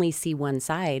only see one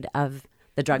side of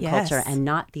the drug culture and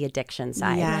not the addiction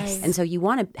side. Yes. And so you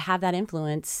want to have that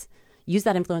influence, use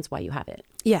that influence while you have it.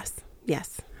 Yes.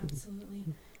 Yes. Absolutely.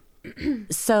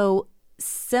 So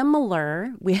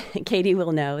Katie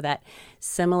will know that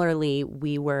similarly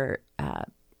we were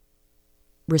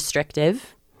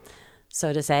restrictive,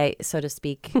 so to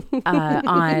speak,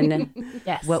 on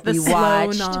what we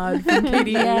watched. Slow nod from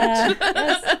Katie.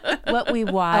 What we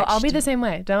watched. I'll be the same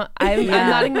way. I'm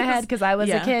nodding my head because I was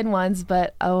a kid once,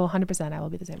 but 100% I will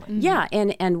be the same way. Yeah,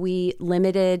 and we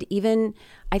limited even,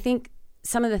 I think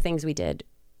some of the things we did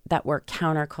that were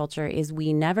counterculture is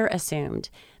we never assumed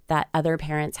that other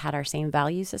parents had our same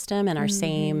value system and our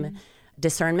same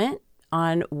discernment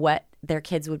on what their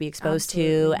kids would be exposed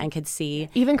to and could see.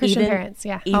 Even Christian parents,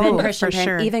 Christian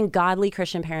parents, even godly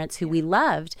Christian parents who we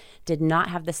loved did not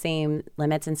have the same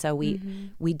limits. And so we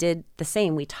did the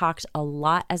same. We talked a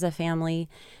lot as a family.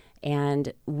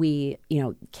 And we,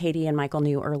 Katie and Michael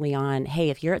knew early on,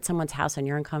 hey, if you're at someone's house and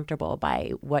you're uncomfortable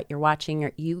by what you're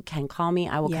watching, you can call me.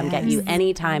 I will come get you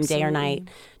anytime, day or night.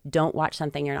 Don't watch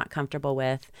something you're not comfortable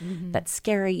with that's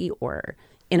scary or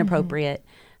inappropriate.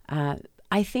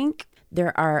 I think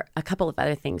there are a couple of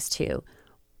other things too.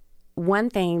 One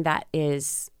thing that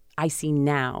I see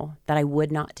now that I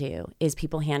would not do is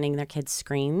people handing their kids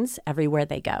screens everywhere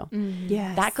they go.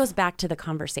 Yes. That goes back to the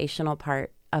conversational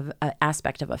part of an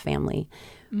aspect of a family.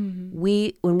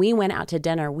 When we went out to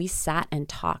dinner, we sat and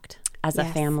talked as a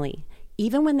family,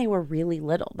 even when they were really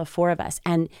little, the four of us.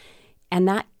 And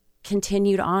that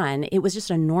continued on. It was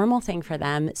just a normal thing for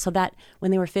them, so that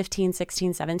when they were 15,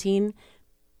 16, 17,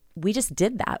 we just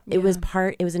did that. It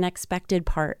was an expected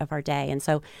part of our day. And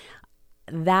so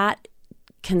that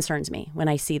concerns me when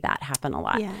I see that happen a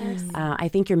lot. Yes. I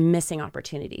think you're missing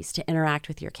opportunities to interact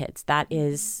with your kids. That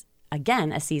is,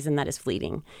 again, a season that is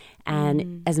fleeting.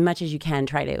 And as much as you can,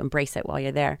 try to embrace it while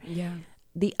you're there. Yeah.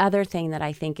 The other thing that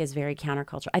I think is very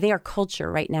countercultural, I think our culture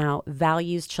right now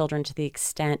values children to the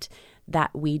extent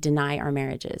that we deny our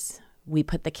marriages. We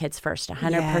put the kids first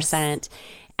 100%,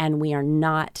 and we are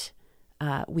not...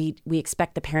 we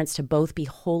expect the parents to both be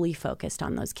wholly focused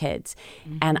on those kids.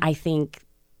 And I think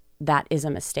that is a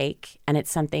mistake. And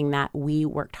it's something that we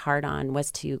worked hard on,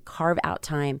 was to carve out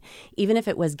time, even if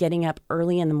it was getting up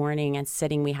early in the morning and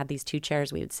sitting. We had these 2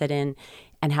 chairs we would sit in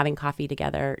and having coffee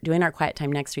together, doing our quiet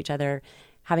time next to each other,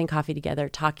 having coffee together,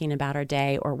 talking about our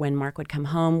day. Or when Mark would come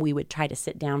home, we would try to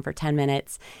sit down for 10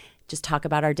 minutes, just talk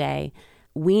about our day.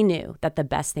 We knew that the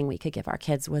best thing we could give our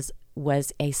kids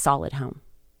was a solid home.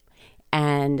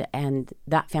 And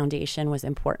that foundation was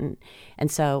important.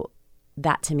 And so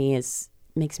that to me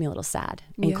makes me a little sad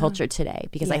in culture today,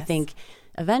 because I think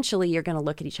eventually you're going to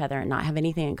look at each other and not have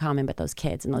anything in common but those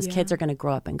kids. And those kids are going to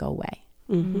grow up and go away.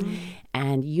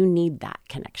 And you need that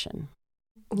connection.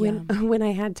 When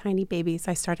I had tiny babies,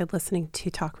 I started listening to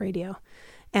talk radio.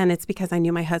 And it's because I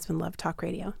knew my husband loved talk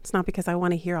radio. It's not because I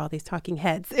want to hear all these talking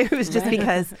heads. It was just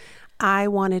because I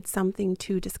wanted something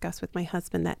to discuss with my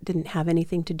husband that didn't have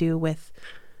anything to do with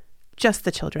just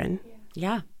the children.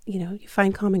 Yeah. You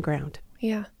find common ground.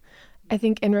 Yeah. I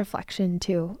think in reflection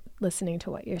too, listening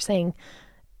to what you're saying,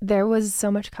 there was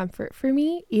so much comfort for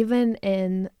me, even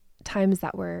in times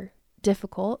that were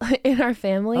difficult in our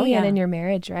family and in your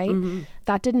marriage, right?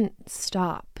 That didn't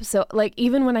stop. So like,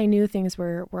 even when I knew things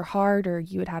were hard, or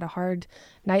you had a hard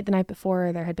night the night before,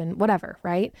 or there had been whatever,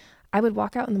 right? I would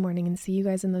walk out in the morning and see you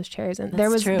guys in those chairs. And there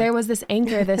was this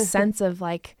anchor, this sense of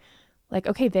like,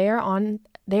 okay, they are on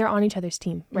each other's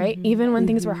team, right? Even when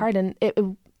things were hard. And it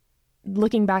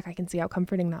looking back, I can see how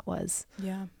comforting that was.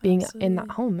 Yeah. Being in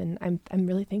that home. And I'm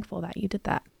really thankful that you did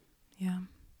that. Yeah.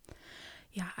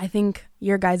 Yeah, I think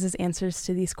your guys' answers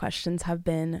to these questions have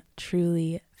been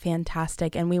truly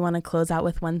fantastic. And we want to close out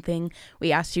with one thing.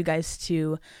 We asked you guys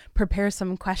to prepare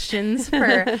some questions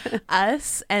for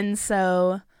us. And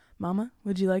so, Mama,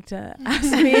 would you like to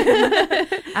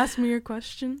ask me your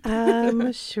question?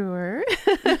 Sure.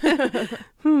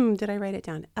 Did I write it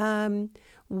down?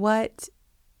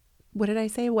 What did I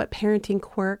say? What parenting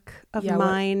quirk of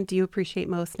mine do you appreciate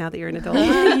most now that you're an adult?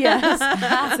 Yes.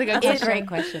 That's a great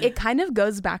question. It kind of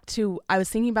goes back to, I was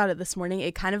thinking about it this morning,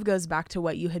 it kind of goes back to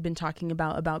what you had been talking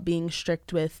about being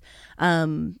strict with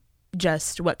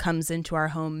just what comes into our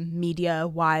home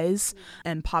media-wise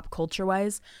and pop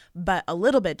culture-wise. But a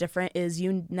little bit different is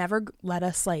you never let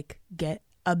us get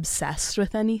obsessed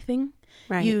with anything.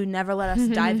 Right. You never let us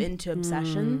dive into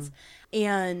obsessions.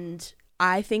 And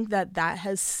I think that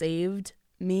has saved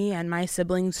me and my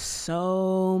siblings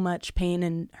so much pain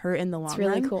and hurt in the long run. It's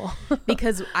really cool.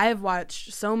 Because I've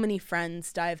watched so many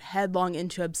friends dive headlong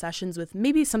into obsessions with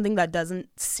maybe something that doesn't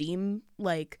seem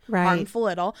harmful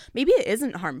at all. Maybe it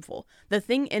isn't harmful. The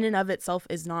thing in and of itself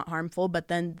is not harmful, but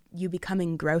then you become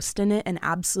engrossed in it and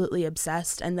absolutely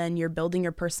obsessed, and then you're building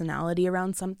your personality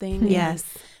around something. Yes.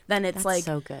 Then it's That's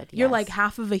so good. You're like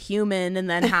half of a human and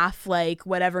then half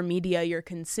whatever media you're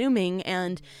consuming.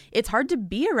 And it's hard to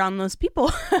be around those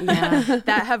people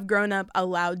that have grown up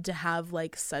allowed to have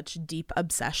such deep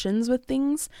obsessions with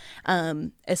things,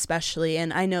 especially.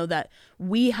 And I know that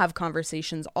we have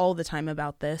conversations all the time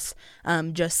about this,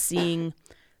 just seeing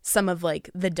some of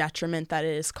the detriment that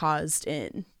it has caused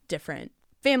in different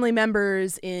family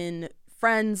members, in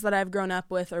friends that I've grown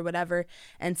up with or whatever,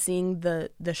 and seeing the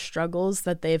struggles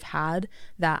that they've had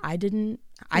that I didn't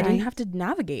have to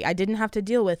navigate. I didn't have to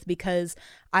deal with because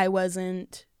I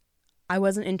wasn't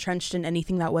entrenched in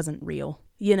anything that wasn't real,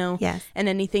 Yes. And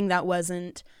anything that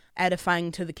wasn't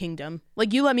edifying to the kingdom.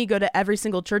 You let me go to every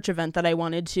single church event that I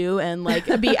wanted to and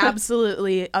be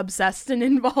absolutely obsessed and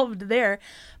involved there.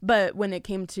 But when it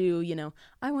came to,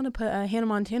 I want to put a Hannah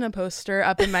Montana poster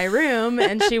up in my room,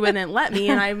 and she wouldn't let me.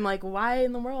 And I'm like, why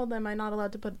in the world am I not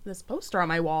allowed to put this poster on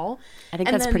my wall? I think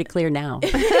that's pretty clear now.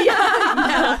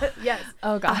 Yes.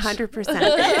 Oh gosh. 100%.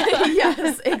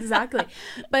 Yes, exactly.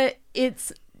 But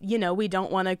it's, we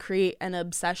don't want to create an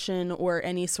obsession or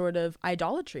any sort of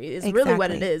idolatry. It's really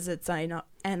what it is. It's an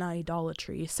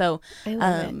idolatry. So I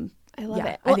love it. I love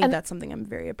it. I think that's something I'm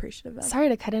very appreciative of. Sorry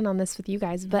to cut in on this with you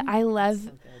guys, but I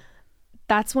love,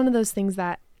 that's one of those things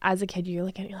that as a kid, you're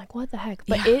looking at it, you're like, what the heck?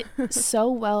 But it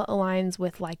so well aligns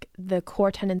with like the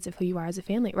core tenets of who you are as a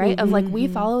family, right? Of like, we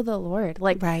follow the Lord.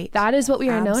 Like, that is what we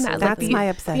are known as. That's like, my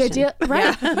obsession. The idea,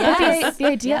 right? Yes. The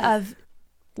idea of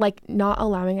like not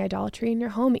allowing idolatry in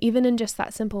your home, even in just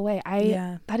that simple way.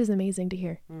 That is amazing to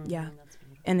hear. Yeah.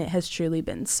 And it has truly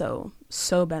been so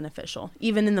beneficial.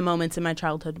 Even in the moments in my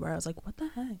childhood where I was like, what the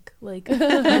heck? Like,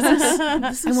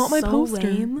 this is I want my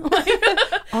poster.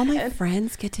 All my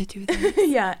friends get to do this.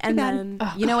 Yeah. And then,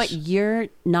 you know what? You're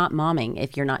not momming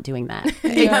if you're not doing that.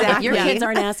 Exactly. If your kids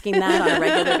aren't asking that on a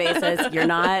regular basis, you're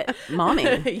not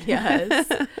momming. Yes.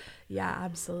 Yeah,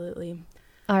 absolutely.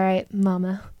 All right,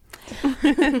 Mama.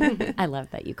 I love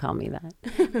that you call me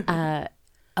that.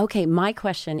 Okay, my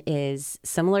question is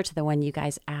similar to the one you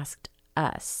guys asked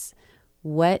us.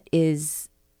 What is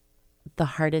the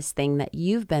hardest thing that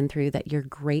you've been through that you're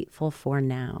grateful for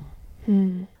now?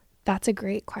 That's a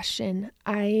great question.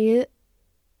 I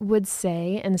would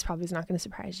say, and this probably is not going to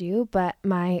surprise you, but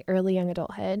my early young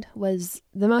adulthood was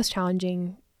the most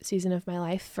challenging season of my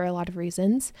life for a lot of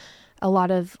reasons. A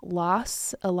lot of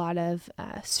loss, a lot of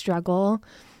struggle,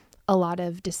 a lot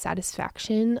of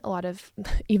dissatisfaction, a lot of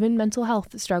even mental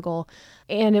health struggle.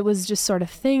 And it was just sort of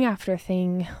thing after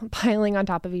thing piling on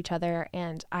top of each other.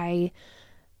 And I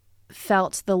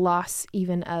felt the loss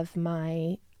even of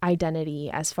my identity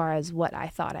as far as what I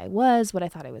thought I was, what I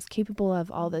thought I was capable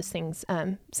of, all those things.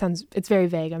 It's very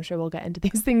vague. I'm sure we'll get into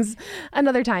these things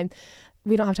another time.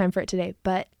 We don't have time for it today.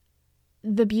 But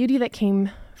the beauty that came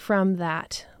from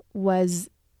that was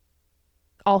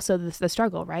also the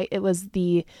struggle, right? It was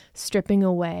the stripping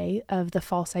away of the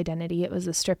false identity. It was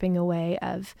the stripping away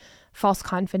of false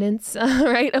confidence,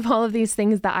 right? Of all of these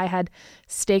things that I had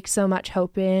staked so much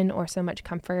hope in or so much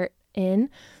comfort in.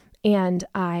 And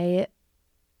I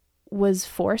was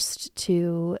forced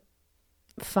to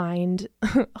find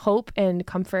hope and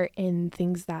comfort in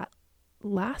things that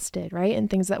lasted, right? And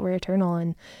things that were eternal.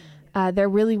 And there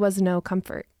really was no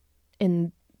comfort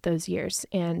in those years,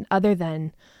 and other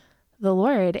than the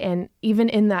Lord. And even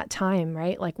in that time,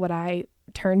 right, like what I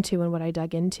turned to and what I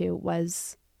dug into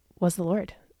was the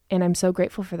Lord. And I'm so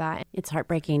grateful for that. It's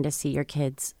heartbreaking to see your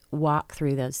kids walk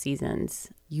through those seasons.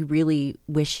 You really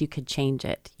wish you could change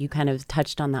it. You kind of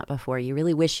touched on that before. You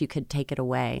really wish you could take it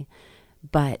away.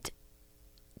 But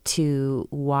to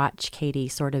watch Katie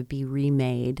sort of be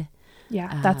remade.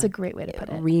 Yeah, that's a great way to put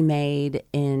it. Remade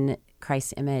in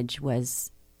Christ's image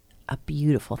was a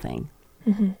beautiful thing.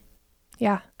 Mm-hmm.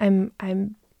 Yeah,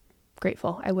 I'm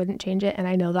grateful. I wouldn't change it. And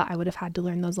I know that I would have had to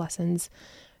learn those lessons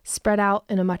spread out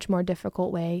in a much more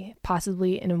difficult way,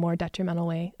 possibly in a more detrimental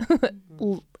way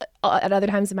at other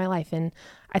times in my life. And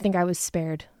I think I was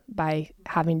spared by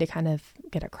having to kind of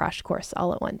get a crash course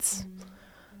all at once.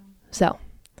 So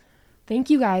thank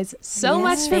you guys so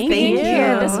much for being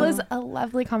here. This was a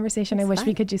lovely conversation. I wish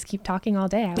we could just keep talking all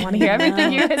day. I want to hear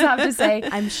everything you guys have to say.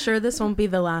 I'm sure this won't be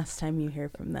the last time you hear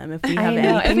from them if we have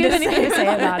anything to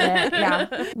say about it.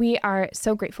 Yeah. We are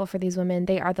so grateful for these women.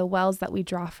 They are the wells that we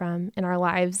draw from in our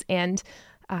lives. And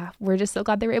we're just so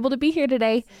glad they were able to be here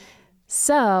today.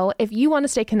 So if you want to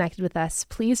stay connected with us,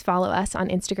 please follow us on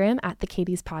Instagram at The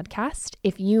Katie's Podcast.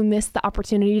 If you missed the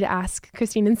opportunity to ask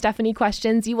Christine and Stephanie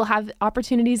questions, you will have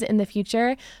opportunities in the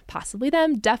future, possibly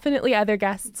them, definitely other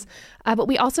guests. But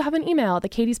we also have an email,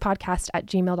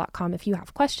 thekatiespodcast@gmail.com, if you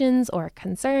have questions or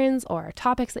concerns or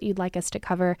topics that you'd like us to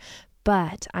cover.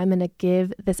 But I'm going to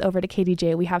give this over to Katie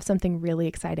J. We have something really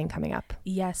exciting coming up.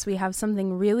 Yes, we have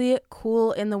something really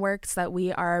cool in the works that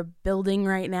we are building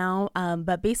right now.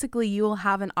 But basically, you will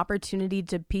have an opportunity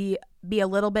to be a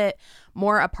little bit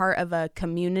more a part of a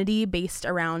community based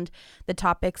around the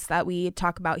topics that we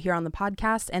talk about here on the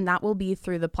podcast. And that will be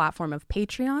through the platform of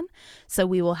Patreon. So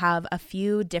we will have a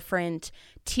few different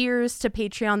tiers to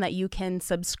Patreon that you can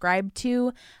subscribe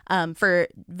to for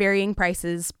varying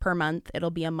prices per month. It'll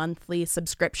be a monthly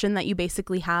subscription that you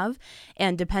basically have.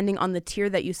 And depending on the tier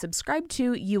that you subscribe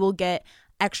to, you will get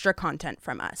extra content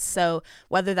from us. So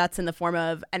whether that's in the form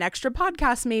of an extra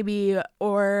podcast maybe,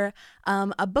 or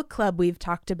a book club we've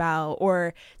talked about,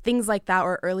 or things like that,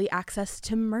 or early access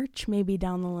to merch maybe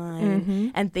down the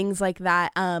line, and things like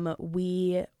that,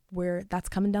 that's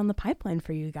coming down the pipeline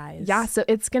for you guys. Yeah, so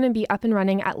it's going to be up and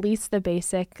running. At least the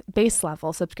base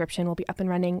level subscription will be up and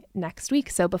running next week.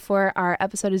 So before our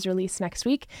episode is released next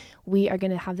week, we are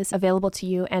going to have this available to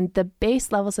you. And the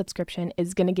base level subscription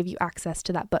is going to give you access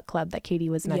to that book club that Katie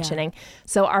was mentioning. Yeah.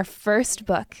 So our first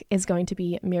book is going to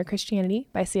be Mere Christianity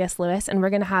by C.S. Lewis. And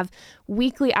we're going to have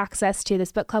weekly access to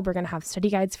this book club. We're going to have study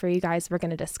guides for you guys. We're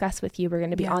going to discuss with you. We're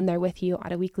going to be on there with you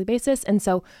on a weekly basis. And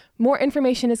so more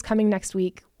information is coming next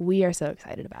week. we are so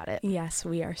excited about it. Yes,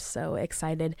 we are so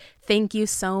excited. Thank you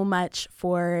so much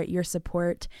for your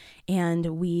support.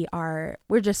 And we're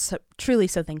just truly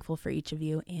so thankful for each of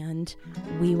you. And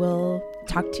we will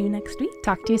talk to you next week.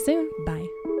 Talk to you soon.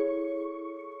 Bye.